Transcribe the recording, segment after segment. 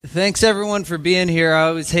Thanks, everyone, for being here. I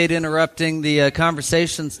always hate interrupting the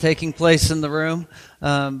conversations taking place in the room,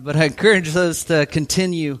 but I encourage those to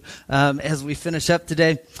continue as we finish up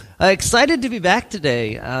today. Excited to be back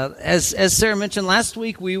today. As Sarah mentioned, last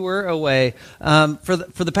week we were away. For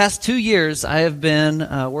the past 2 years, I have been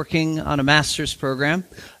working on a master's program,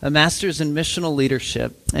 a master's in missional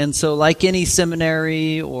leadership. And so like any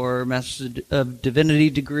seminary or master's of divinity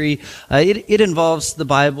degree, it involves the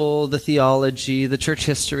Bible, the theology, the church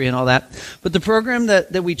history, and all that. But the program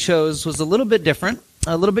that we chose was a little bit different,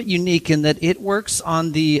 a little bit unique in that it works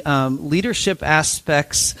on the leadership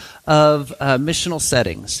aspects of missional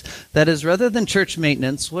settings. That is, rather than church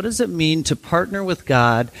maintenance, what does it mean to partner with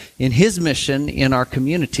God in His mission in our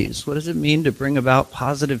communities? What does it mean to bring about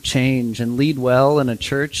positive change and lead well in a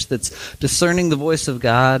church that's discerning the voice of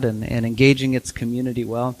God and engaging its community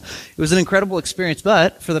well? It was an incredible experience,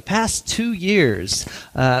 but for the past 2 years,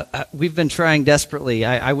 we've been trying desperately.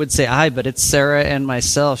 I would say but it's Sarah and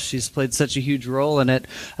myself. She's played such a huge role in it,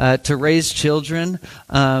 to raise children,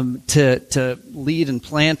 to lead and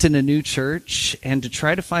plant in a new church, and to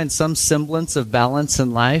try to find some semblance of balance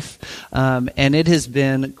in life. And it has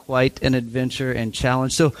been quite an adventure and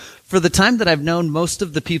challenge. So for the time that I've known most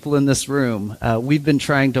of the people in this room, we've been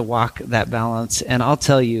trying to walk that balance. And I'll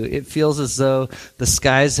tell you, it feels as though the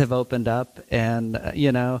skies have opened up and,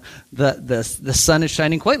 the sun is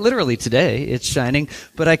shining. Quite literally today, it's shining.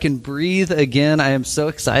 But I can breathe again. I am so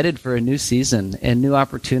excited for a new season and new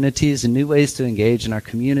opportunities and new ways to engage in our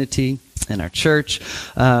community, in our church.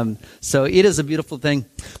 So it is a beautiful thing.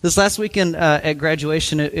 This last weekend at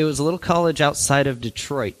graduation, it was a little college outside of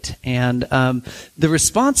Detroit. And the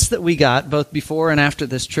response that we got, both before and after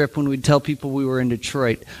this trip, when we'd tell people we were in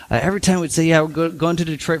Detroit, every time we'd say, yeah, we're going to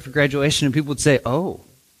Detroit for graduation, and people would say, oh,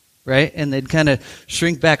 right? And they'd kind of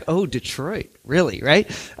shrink back, oh, Detroit, really, right?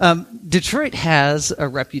 Detroit has a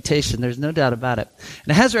reputation, there's no doubt about it.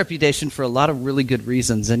 And it has a reputation for a lot of really good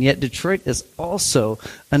reasons, and yet Detroit is also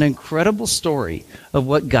an incredible story of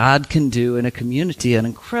what God can do in a community, an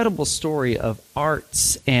incredible story of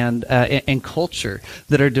arts and culture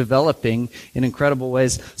that are developing in incredible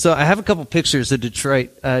ways. So I have a couple pictures of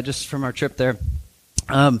Detroit just from our trip there.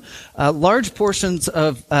 Large portions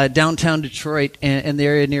of downtown Detroit and the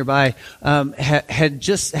area nearby have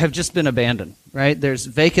just been abandoned. Right? There's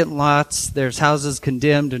vacant lots, there's houses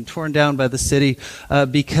condemned and torn down by the city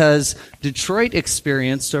because Detroit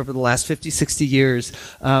experienced over the last 50, 60 years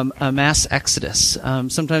a mass exodus.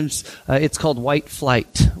 Sometimes it's called white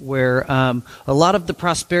flight, where a lot of the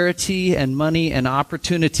prosperity and money and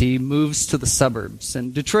opportunity moves to the suburbs.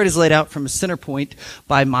 And Detroit is laid out from a center point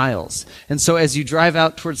by miles. And so as you drive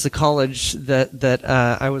out towards the college that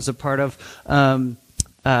I was a part of,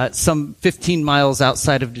 some 15 miles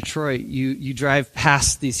outside of Detroit, you drive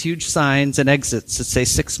past these huge signs and exits that say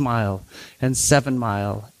 6 Mile and 7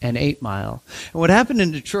 Mile and 8 Mile. And what happened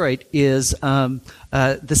in Detroit is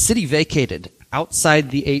the city vacated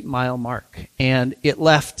outside the 8 Mile mark, and it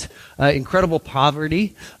left incredible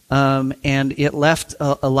poverty, and it left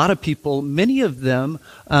a lot of people, many of them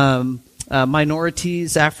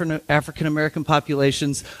minorities, African American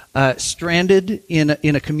populations, stranded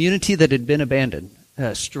in a community that had been abandoned.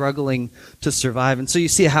 Struggling to survive. And so you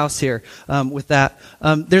see a house here with that.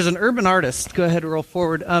 There's an urban artist. Go ahead and roll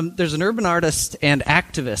forward. There's an urban artist and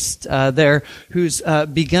activist there who's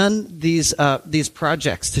begun these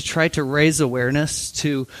projects to try to raise awareness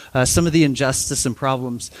to some of the injustice and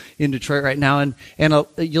problems in Detroit right now. And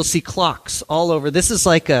you'll see clocks all over. This is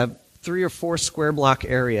like a 3 or 4 square block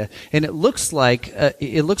area, and it looks like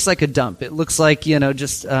a dump. It looks like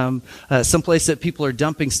just someplace that people are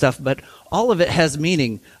dumping stuff, but all of it has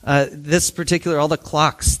meaning. This particular, all the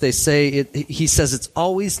clocks, they say, he says it's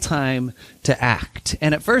always time to act.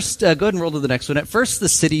 And at first, go ahead and roll to the next one. At first, the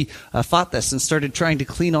city fought this and started trying to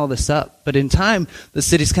clean all this up. But in time, the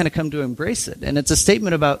city's kind of come to embrace it. And it's a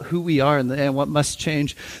statement about who we are and what must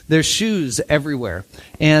change. There's shoes everywhere.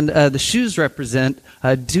 And the shoes represent,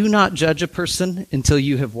 do not judge a person until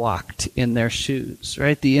you have walked in their shoes,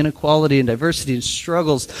 right? The inequality and diversity and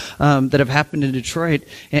struggles that have happened in Detroit.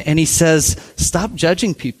 And he says, stop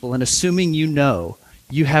judging people and assuming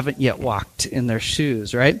you haven't yet walked in their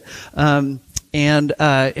shoes, right? And go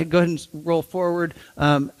ahead and roll forward.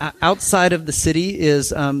 Outside of the city is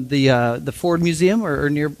the Ford Museum, or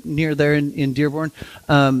near there in Dearborn.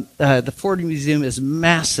 The Ford Museum is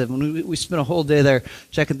massive, and we spent a whole day there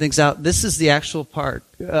checking things out. This is the actual part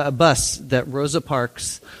a bus that Rosa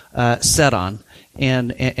Parks sat on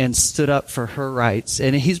and stood up for her rights.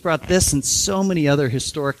 And he's brought this and so many other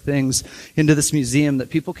historic things into this museum that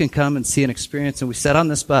people can come and see and experience. And we sat on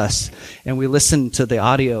this bus and we listened to the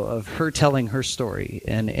audio of her telling her story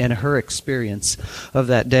and her experience of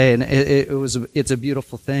that day. And it's a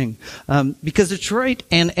beautiful thing. Because Detroit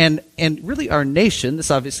and really our nation,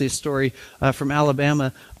 this obviously is a story from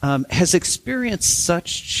Alabama, has experienced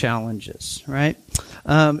such challenges, right?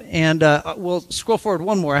 We'll scroll forward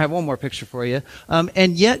one more. I have one more picture for you.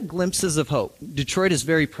 And yet glimpses of hope. Detroit is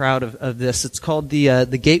very proud of this. It's called the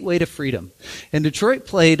Gateway to Freedom. And Detroit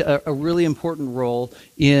played a really important role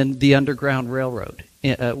in the Underground Railroad.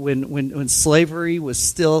 When slavery was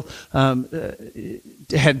still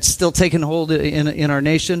had still taken hold in our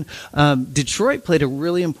nation, Detroit played a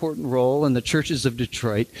really important role in the churches of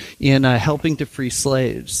Detroit in helping to free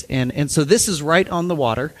slaves. And so this is right on the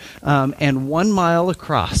water, and 1 mile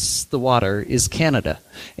across the water is Canada.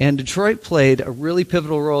 And Detroit played a really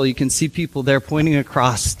pivotal role. You can see people there pointing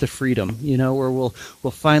across to freedom, where we'll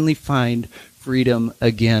finally find freedom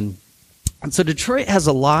again. And so Detroit has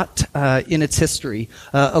a lot in its history,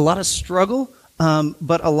 a lot of struggle,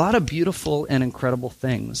 but a lot of beautiful and incredible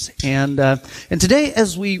things. And today,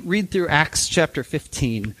 as we read through Acts chapter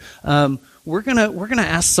 15, we're gonna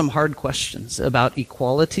ask some hard questions about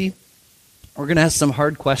equality. We're gonna ask some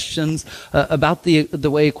hard questions about the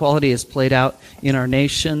way equality is played out in our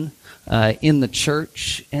nation, in the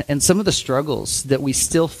church, and some of the struggles that we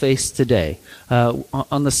still face today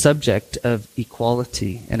on the subject of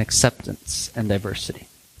equality and acceptance and diversity.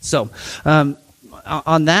 So,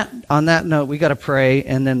 on that note, we got to pray,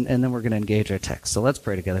 and then we're going to engage our text. So let's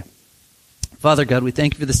pray together. Father God, we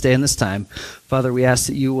thank you for this day and this time. Father, we ask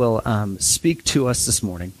that you will speak to us this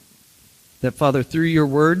morning. That, Father, through your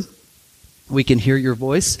word, we can hear your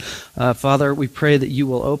voice. Father, we pray that you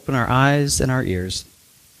will open our eyes and our ears.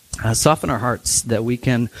 Soften our hearts that we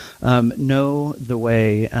can know the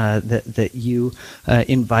way that you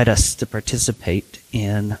invite us to participate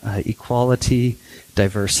in equality,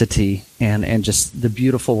 diversity, and just the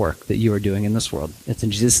beautiful work that you are doing in this world. It's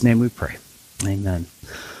in Jesus' name we pray. Amen.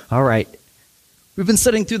 All right. We've been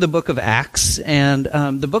studying through the book of Acts, and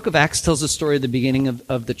the book of Acts tells the story of the beginning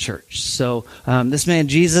of the church. So this man,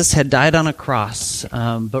 Jesus, had died on a cross,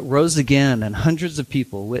 but rose again, and hundreds of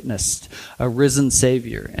people witnessed a risen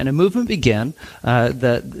Savior. And a movement began,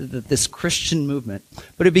 this Christian movement.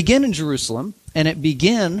 But it began in Jerusalem, and it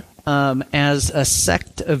began as a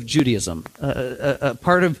sect of Judaism. A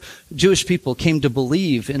part of Jewish people came to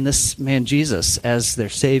believe in this man, Jesus, as their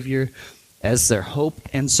Savior, as their hope.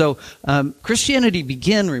 And so Christianity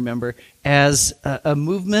began, remember, as a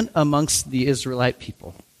movement amongst the Israelite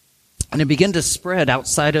people. And it began to spread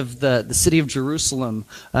outside of the city of Jerusalem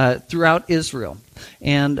throughout Israel.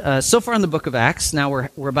 And so far in the book of Acts, now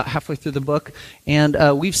we're about halfway through the book, and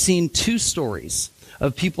we've seen two stories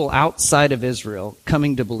of people outside of Israel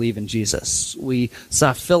coming to believe in Jesus. We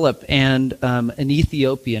saw Philip and an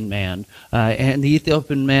Ethiopian man. And the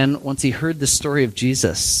Ethiopian man, once he heard the story of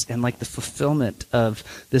Jesus and like the fulfillment of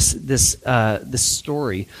this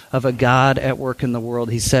story of a God at work in the world,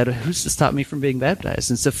 he said, "Who's to stop me from being baptized?"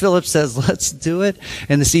 And so Philip says, "Let's do it."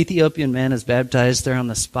 And this Ethiopian man is baptized there on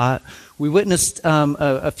the spot. We witnessed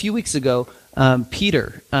a few weeks ago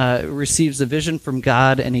Peter receives a vision from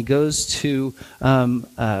God, and he goes to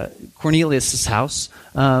Cornelius' house,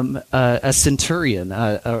 a centurion,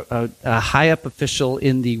 a high-up official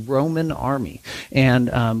in the Roman army. And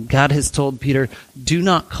God has told Peter, "Do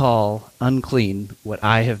not call unclean what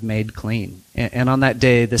I have made clean." And on that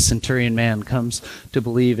day, the centurion man comes to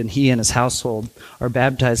believe, and he and his household are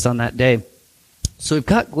baptized on that day. So we've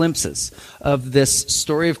got glimpses of this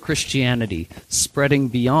story of Christianity spreading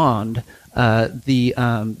beyond the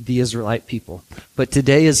Israelite people. But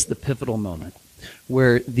today is the pivotal moment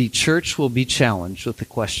where the church will be challenged with the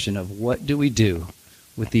question of what do we do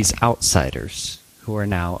with these outsiders who are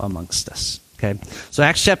now amongst us. Okay, so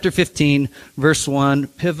Acts chapter 15, verse 1,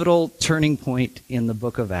 pivotal turning point in the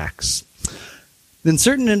book of Acts. Then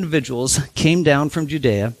certain individuals came down from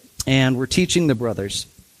Judea and were teaching the brothers,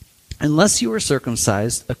 "Unless you are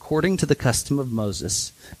circumcised according to the custom of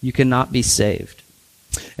Moses, you cannot be saved."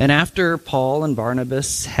 And after Paul and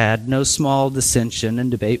Barnabas had no small dissension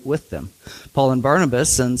and debate with them, Paul and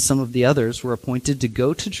Barnabas and some of the others were appointed to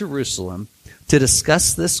go to Jerusalem to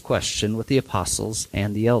discuss this question with the apostles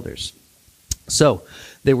and the elders. So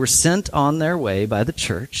they were sent on their way by the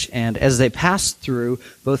church, and as they passed through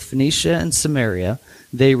both Phoenicia and Samaria,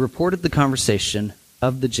 they reported the conversation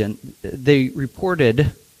of the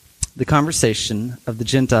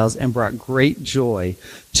Gentiles and brought great joy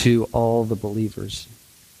to all the believers.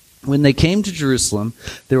 When they came to Jerusalem,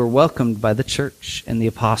 they were welcomed by the church and the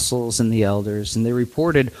apostles and the elders, and they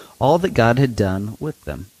reported all that God had done with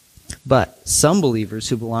them. But some believers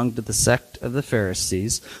who belonged to the sect of the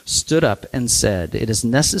Pharisees stood up and said, "It is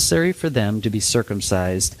necessary for them to be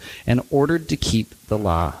circumcised and ordered to keep the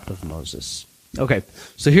law of Moses." Okay,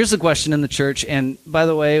 so here's the question in the church, and by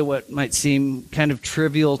the way, what might seem kind of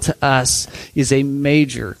trivial to us is a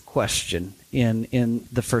major question in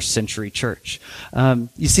the first century church.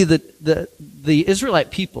 You see, the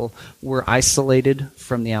Israelite people were isolated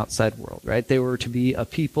from the outside world, right? They were to be a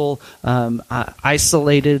people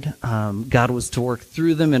isolated. God was to work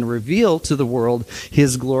through them and reveal to the world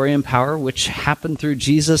his glory and power, which happened through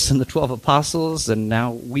Jesus and the 12 apostles, and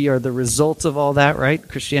now we are the result of all that, right?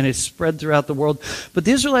 Christianity spread throughout the world. But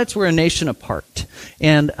the Israelites were a nation apart.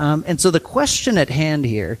 And so the question at hand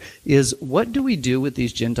here is, what do we do with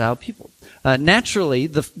these Gentile people? Naturally,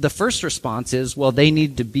 the first response is, well, they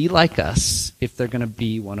need to be like us if they're going to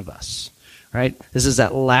be one of us, right? This is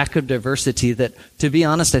that lack of diversity that, to be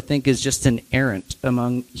honest, I think is just inerrant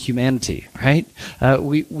among humanity, right?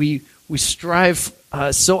 We strive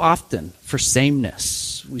so often for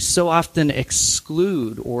sameness. We so often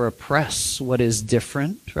exclude or oppress what is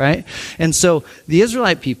different, right? And so the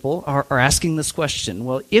Israelite people are asking this question,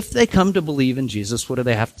 well, if they come to believe in Jesus, what do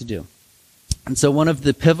they have to do? And so one of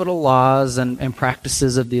the pivotal laws and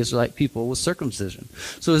practices of the Israelite people was circumcision.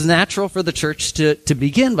 So it was natural for the church to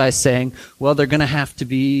begin by saying, well, they're going to have to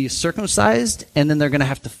be circumcised, and then they're going to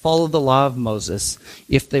have to follow the law of Moses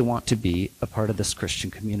if they want to be a part of this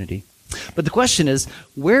Christian community. But the question is,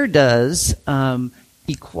 where does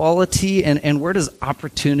equality and where does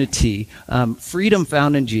opportunity, freedom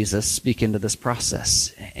found in Jesus, speak into this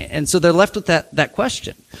process? And so they're left with that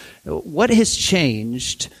question. What has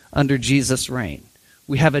changed under Jesus' reign?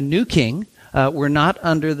 We have a new king. We're not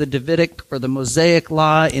under the Davidic or the Mosaic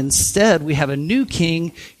law. Instead, we have a new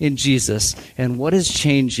king in Jesus. And what is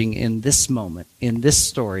changing in this moment, in this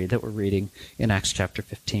story that we're reading in Acts chapter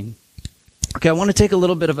 15? Okay, I want to take a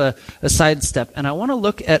little bit of a sidestep, and I want to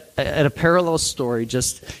look at a parallel story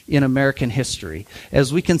just in American history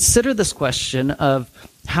as we consider this question of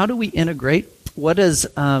how do we integrate, what does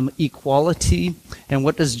equality and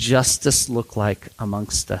what does justice look like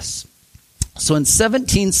amongst us. So in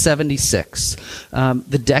 1776,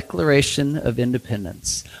 the Declaration of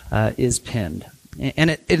Independence is penned.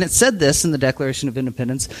 And it said this in the Declaration of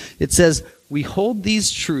Independence. It says, "We hold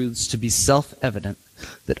these truths to be self-evident,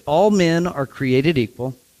 that all men are created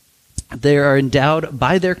equal, they are endowed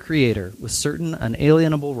by their Creator with certain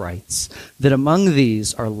unalienable rights, that among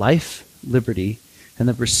these are life, liberty, and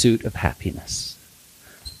the pursuit of happiness."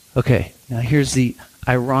 Okay, now here's the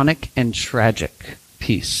ironic and tragic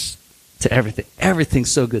piece to everything.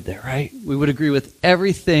 Everything's so good there, right? We would agree with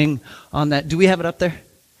everything on that. Do we have it up there?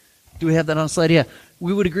 Do we have that on the slide? Yeah.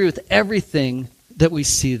 We would agree with everything that we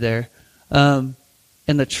see there. And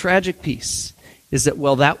the tragic piece is that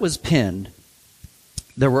while that was penned,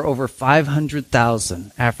 there were over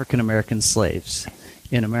 500,000 African American slaves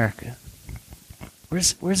in America.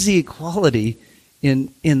 Where's the equality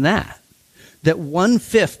in that? That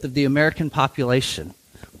 1/5 of the American population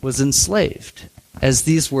was enslaved as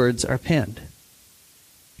these words are penned.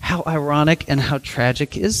 How ironic and how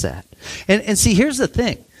tragic is that? And see, here's the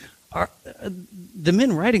thing. The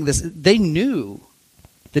men writing this, they knew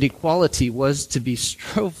that equality was to be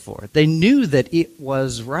strove for. They knew that it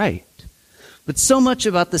was right. But so much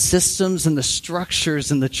about the systems and the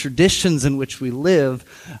structures and the traditions in which we live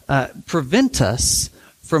prevent us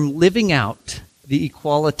from living out the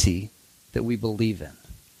equality that we believe in.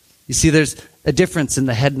 You see, there's a difference in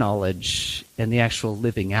the head knowledge and the actual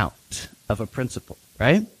living out of a principle,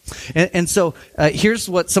 right? And so here's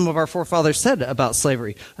what some of our forefathers said about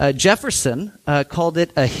slavery. Jefferson called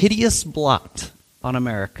it a hideous blot on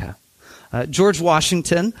America. George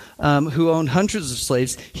Washington, who owned hundreds of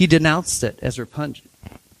slaves, he denounced it as repugnant.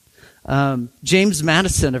 James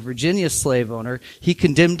Madison, a Virginia slave owner, he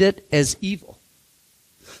condemned it as evil.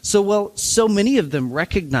 So many of them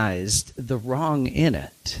recognized the wrong in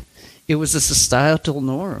it. It was a societal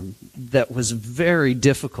norm that was very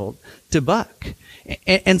difficult to buck.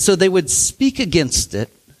 And so they would speak against it,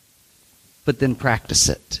 but then practice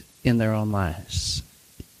it in their own lives.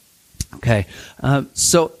 Okay,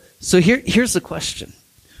 so here's the question: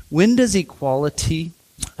 when does equality,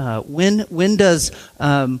 when does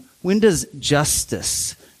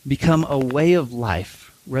justice become a way of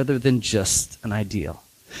life rather than just an ideal?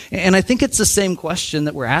 And I think it's the same question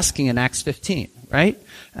that we're asking in Acts 15. right?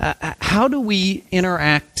 How do we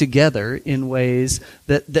interact together in ways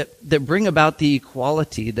that bring about the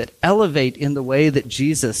equality, that elevate in the way that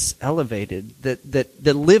Jesus elevated,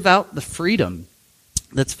 that live out the freedom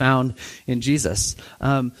that's found in Jesus?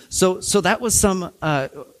 So that was some,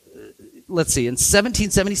 let's see, in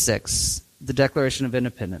 1776, the Declaration of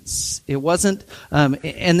Independence. It wasn't,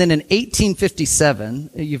 and then in 1857,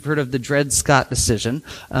 you've heard of the Dred Scott decision,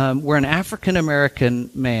 where an African-American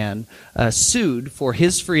man sued for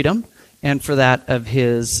his freedom and for that of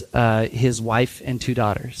his wife and 2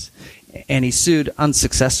 daughters. And he sued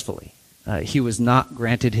unsuccessfully. He was not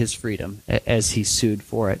granted his freedom as he sued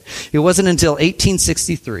for it. It wasn't until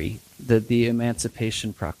 1863 that the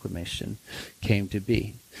Emancipation Proclamation came to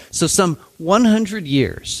be. So some 100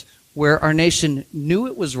 years where our nation knew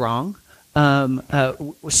it was wrong,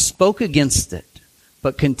 spoke against it,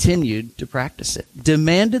 but continued to practice it,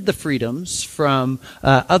 demanded the freedoms from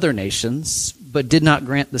other nations, but did not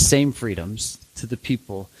grant the same freedoms to the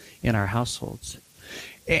people in our households.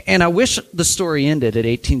 And I wish the story ended at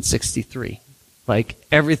 1863, like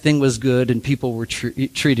everything was good and people were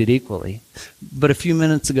treated equally. But a few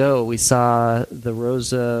minutes ago, we saw the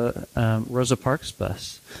Rosa Parks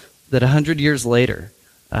bus, that 100 years later,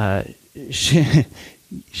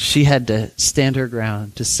 she had to stand her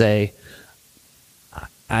ground to say,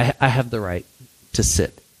 I have the right to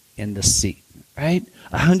sit in this seat, right?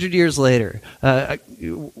 100 years later,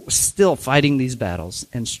 still fighting these battles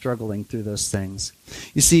and struggling through those things.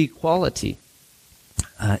 You see, equality,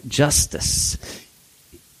 justice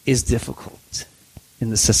is difficult in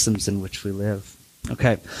the systems in which we live.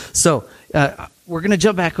 Okay, so we're going to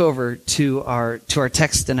jump back over to our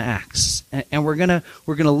text in Acts, and we're going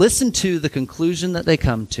to listen to the conclusion that they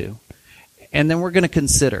come to, and then we're going to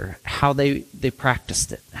consider how they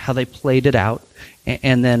practiced it, how they played it out,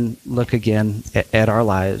 and then look again at our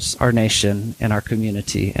lives, our nation, and our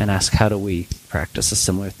community, and ask how do we practice a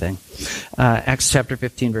similar thing. Acts chapter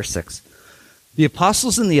 15, verse 6. The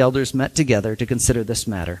apostles and the elders met together to consider this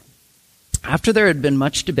matter. After there had been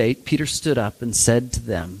much debate, Peter stood up and said to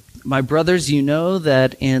them, "My brothers, you know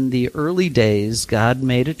that in the early days God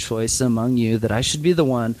made a choice among you that I should be the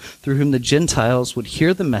one through whom the Gentiles would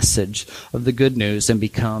hear the message of the good news and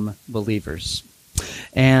become believers.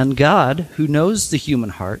 And God, who knows the human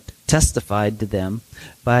heart, testified to them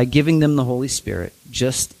by giving them the Holy Spirit,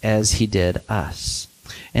 just as he did us.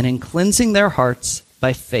 And in cleansing their hearts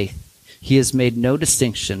by faith, he has made no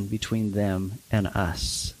distinction between them and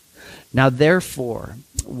us. Now, therefore,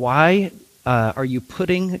 why are you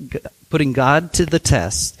putting God to the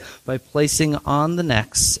test by placing on the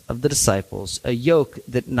necks of the disciples a yoke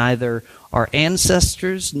that neither our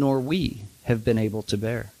ancestors nor we have been able to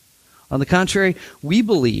bear? On the contrary, we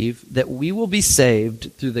believe that we will be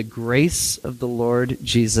saved through the grace of the Lord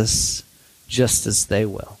Jesus, just as they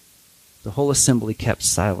will." The whole assembly kept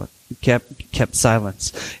silence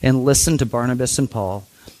and listened to Barnabas and Paul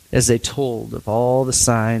as they told of all the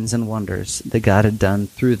signs and wonders that God had done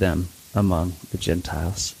through them among the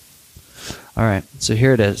Gentiles. All right, so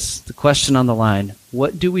here it is. The question on the line: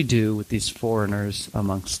 what do we do with these foreigners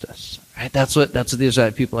amongst us? Right? That's what the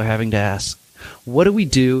Israelite people are having to ask. What do we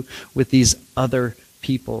do with these other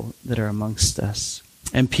people that are amongst us?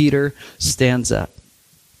 And Peter stands up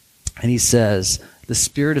and he says, the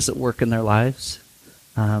Spirit is at work in their lives,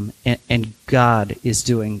 and God is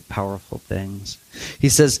doing powerful things. He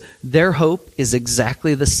says their hope is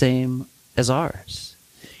exactly the same as ours.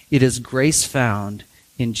 It is grace found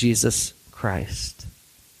in Jesus Christ.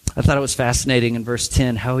 I thought it was fascinating in verse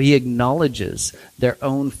 10 how he acknowledges their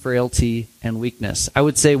own frailty and weakness. I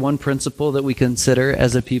would say one principle that we consider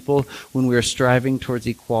as a people when we are striving towards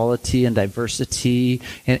equality and diversity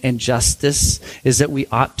and justice is that we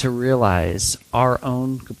ought to realize our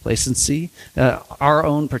own complacency, our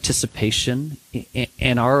own participation,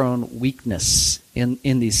 and our own weakness in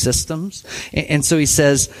these systems. And so he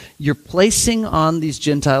says, you're placing on these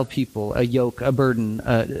Gentile people a yoke, a burden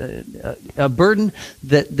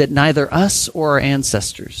that neither us or our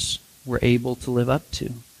ancestors were able to live up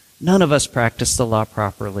to. None of us practiced the law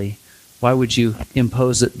properly. Why would you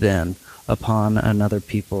impose it then upon another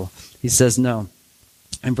people? He says no.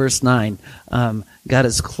 In verse 9, God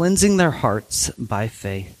is cleansing their hearts by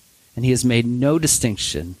faith, and he has made no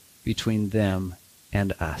distinction between them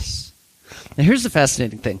and us. Now, here's the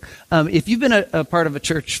fascinating thing. If you've been a part of a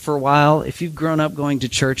church for a while, if you've grown up going to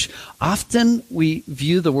church, often we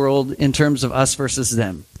view the world in terms of us versus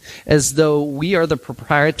them, as though we are the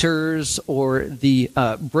proprietors or the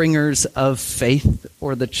bringers of faith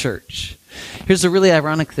or the church. Here's the really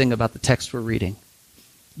ironic thing about the text we're reading.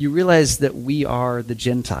 You realize that we are the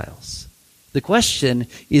Gentiles. The question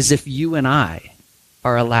is if you and I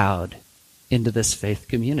are allowed into this faith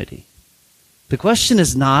community. The question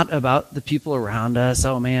is not about the people around us.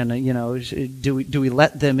 Oh man, do we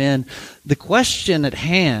let them in? The question at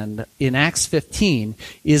hand in Acts 15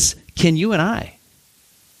 is, can you and I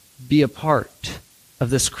be a part of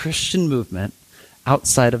this Christian movement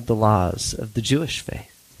outside of the laws of the Jewish faith?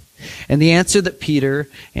 And the answer that Peter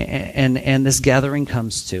and this gathering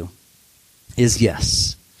comes to is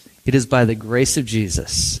yes. It is by the grace of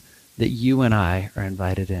Jesus that you and I are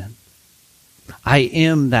invited in. I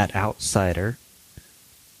am that outsider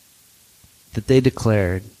that they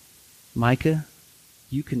declared, Micah,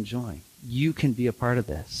 you can join. You can be a part of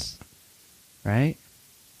this. Right?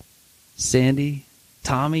 Sandy,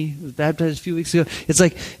 Tommy was baptized a few weeks ago. It's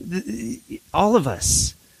like all of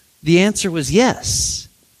us. The answer was yes.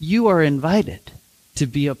 You are invited to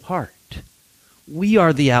be a part. We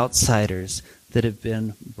are the outsiders that have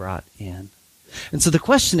been brought in. And so the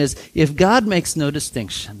question is, if God makes no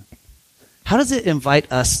distinction, how does it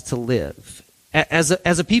invite us to live as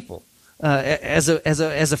a people, as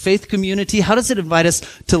a faith community? How does it invite us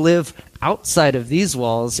to live outside of these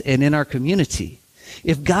walls and in our community?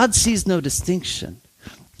 If God sees no distinction,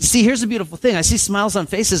 see, here's a beautiful thing. I see smiles on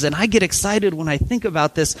faces, and I get excited when I think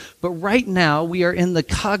about this, but right now we are in the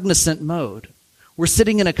cognizant mode. We're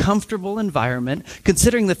sitting in a comfortable environment,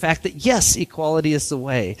 considering the fact that, yes, equality is the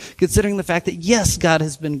way, considering the fact that, yes, God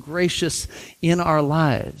has been gracious in our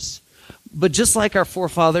lives. But just like our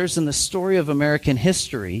forefathers in the story of American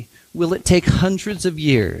history, will it take hundreds of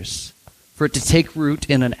years for it to take root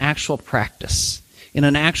in an actual practice, in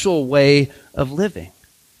an actual way of living?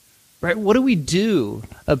 Right? What do we do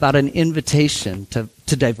about an invitation to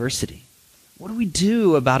diversity? What do we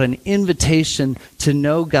do about an invitation to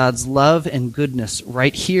know God's love and goodness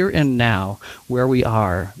right here and now where we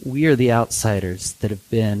are? We are the outsiders that have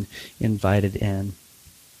been invited in.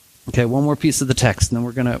 Okay, one more piece of the text, and then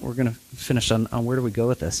we're gonna finish on where do we go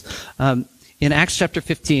with this. In Acts chapter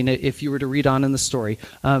 15, if you were to read on in the story,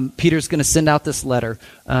 Peter's going to send out this letter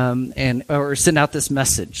or send out this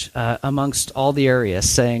message amongst all the area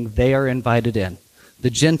saying they are invited in.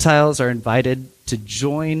 The Gentiles are invited to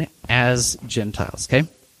join as Gentiles, okay?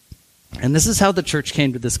 And this is how the church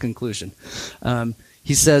came to this conclusion.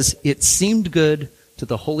 He says, it seemed good to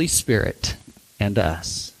the Holy Spirit and to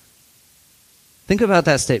us. Think about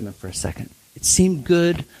that statement for a second. It seemed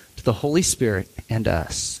good to the Holy Spirit and to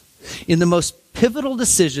us. In the most pivotal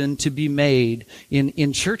decision to be made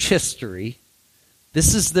in church history,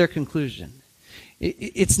 this is their conclusion.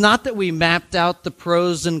 It's not that we mapped out the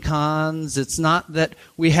pros and cons. It's not that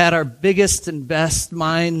we had our biggest and best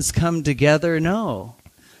minds come together. No.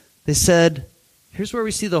 They said, here's where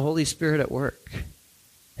we see the Holy Spirit at work.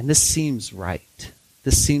 And this seems right.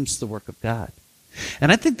 This seems the work of God.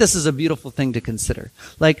 And I think this is a beautiful thing to consider.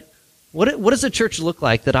 Like, what does a church look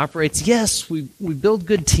like that operates, yes, we build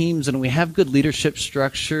good teams and we have good leadership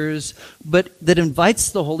structures, but that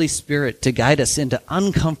invites the Holy Spirit to guide us into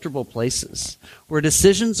uncomfortable places where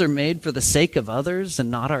decisions are made for the sake of others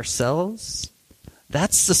and not ourselves?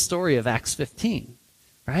 That's the story of Acts 15,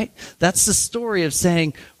 right? That's the story of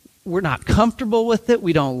saying we're not comfortable with it,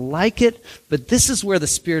 we don't like it, but this is where the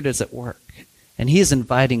Spirit is at work. And He is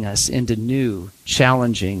inviting us into new,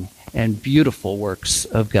 challenging, and beautiful works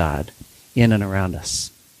of God in and around us.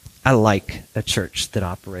 I like a church that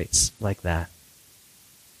operates like that.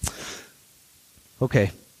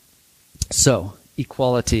 Okay, so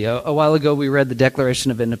equality. A while ago we read the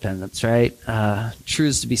Declaration of Independence, right?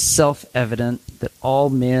 Truths to be self-evident that all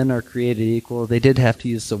men are created equal. They did have to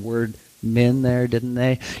use the word men there, didn't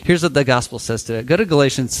they? Here's what the gospel says to it. Go to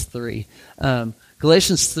Galatians 3.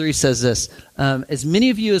 Galatians 3 says this, as many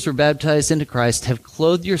of you as were baptized into Christ have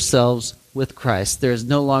clothed yourselves with Christ. There is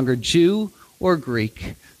no longer Jew or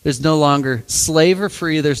Greek. There's no longer slave or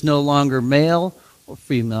free. There's no longer male or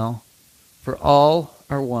female. For all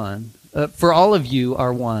are one. For all of you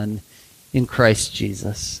are one in Christ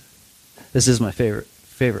Jesus. This is my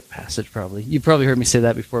favorite passage, probably. You've probably heard me say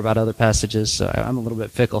that before about other passages, so I'm a little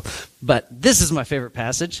bit fickle. But this is my favorite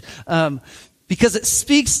passage because it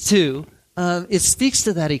speaks to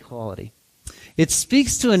that equality. It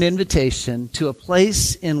speaks to an invitation to a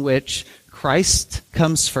place in which Christ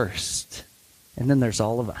comes first, and then there's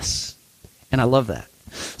all of us. And I love that.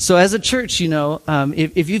 So as a church,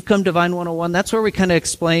 if you've come to Vine 101, that's where we kind of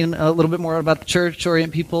explain a little bit more about the church,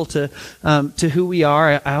 orient people to who we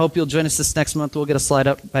are. I hope you'll join us this next month. We'll get a slide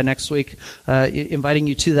up by next week, inviting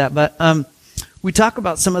you to that. But we talk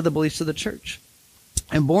about some of the beliefs of the church.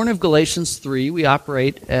 And born of Galatians 3, we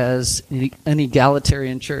operate as an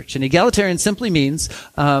egalitarian church. And egalitarian simply means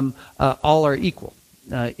all are equal.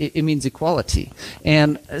 It means equality.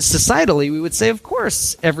 And societally, we would say, of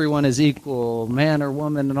course, everyone is equal, man or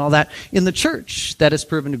woman and all that. In the church, that has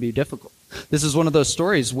proven to be difficult. This is one of those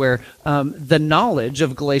stories where the knowledge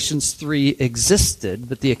of Galatians 3 existed,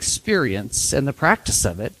 but the experience and the practice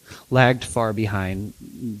of it lagged far behind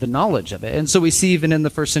the knowledge of it. And so we see even in the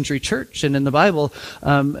first century church and in the Bible,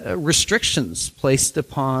 restrictions placed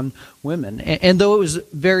upon women. And though it was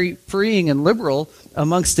very freeing and liberal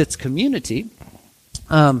amongst its community,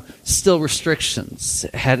 still restrictions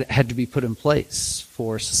had to be put in place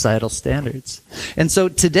for societal standards. And so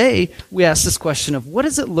today we ask this question of what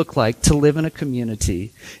does it look like to live in a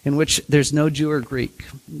community in which there's no Jew or Greek?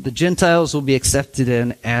 The Gentiles will be accepted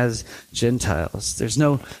in as Gentiles. There's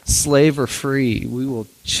no slave or free. We will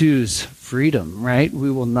choose freedom, right? We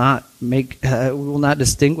will not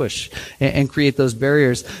distinguish and create those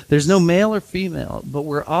barriers. There's no male or female, but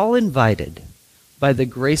we're all invited by the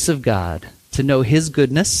grace of God to know his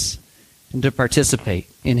goodness and to participate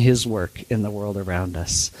in his work in the world around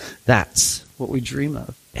us. That's what we dream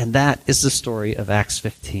of. And that is the story of Acts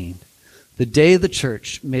 15. The day the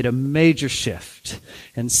church made a major shift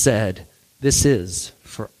and said, this is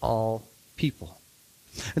for all people.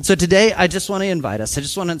 And so today I just want to invite us, I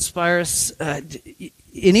just want to inspire us in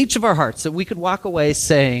each of our hearts that we could walk away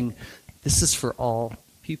saying, this is for all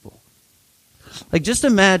people. Like just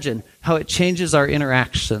imagine how it changes our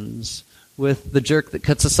interactions with the jerk that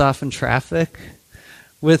cuts us off in traffic,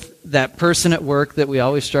 with that person at work that we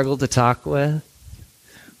always struggle to talk with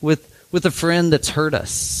a friend that's hurt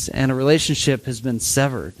us and a relationship has been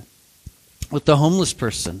severed, with the homeless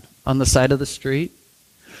person on the side of the street.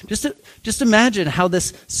 Just imagine how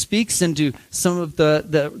this speaks into some of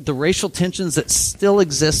the racial tensions that still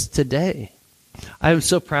exist today. I am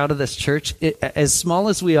so proud of this church. As small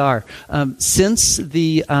as we are, since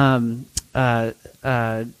the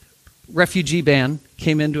refugee ban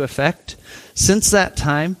came into effect, since that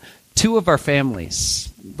time, 2 of our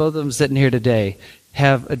families, both of them sitting here today,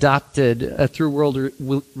 have adopted through World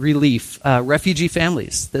Relief refugee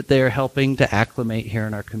families that they are helping to acclimate here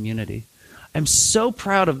in our community. I'm so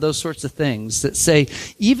proud of those sorts of things that say,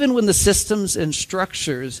 even when the systems and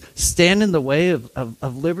structures stand in the way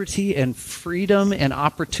of liberty and freedom and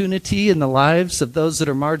opportunity in the lives of those that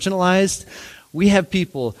are marginalized, we have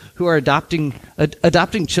people who are adopting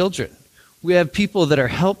children. We have people that are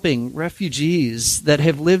helping refugees that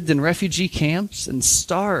have lived in refugee camps and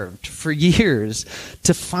starved for years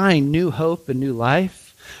to find new hope and new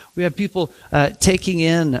life. We have people taking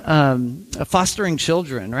in, fostering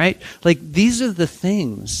children, right? Like these are the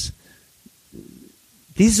things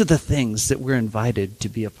that we're invited to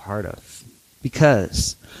be a part of,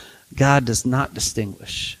 because God does not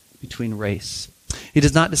distinguish between race. He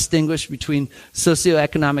does not distinguish between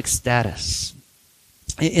socioeconomic status.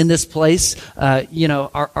 In this place,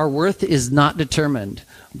 our worth is not determined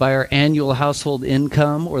by our annual household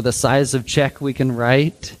income or the size of check we can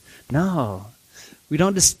write. No. We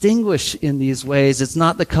don't distinguish in these ways. It's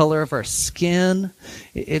not the color of our skin.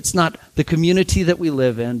 It's not the community that we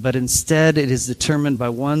live in, but instead it is determined by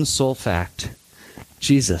one sole fact.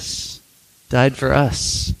 Jesus died for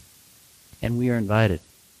us, and we are invited.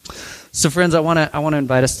 So friends, I want to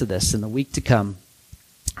invite us to this. In the week to come,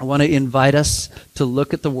 I want to invite us to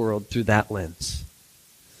look at the world through that lens.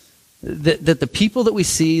 That the people that we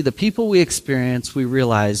see, the people we experience, we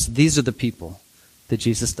realize these are the people that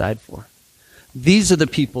Jesus died for. These are the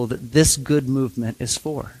people that this good movement is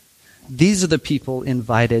for. These are the people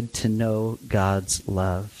invited to know God's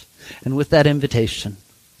love. And with that invitation,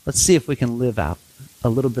 let's see if we can live out a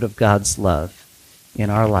little bit of God's love in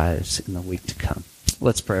our lives in the week to come.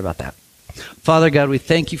 Let's pray about that. Father God, we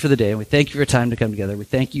thank you for the day, and we thank you for your time to come together. We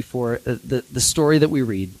thank you for the story that we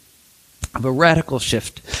read of a radical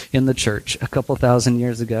shift in the church a couple thousand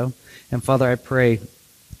years ago. And Father, I pray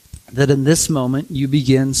that in this moment you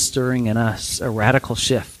begin stirring in us a radical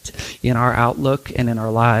shift in our outlook and in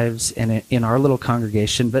our lives and in our little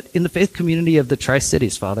congregation, but in the faith community of the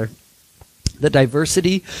Tri-Cities, Father. That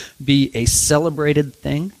diversity be a celebrated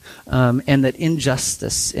thing, and that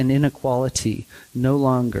injustice and inequality no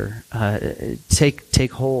longer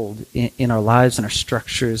take hold in our lives and our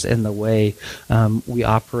structures and the way we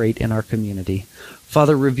operate in our community.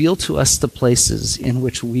 Father, reveal to us the places in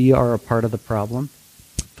which we are a part of the problem.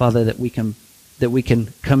 Father, that we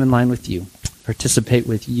can come in line with you, participate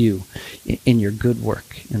with you in your good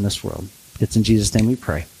work in this world. It's in Jesus' name we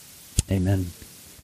pray. Amen.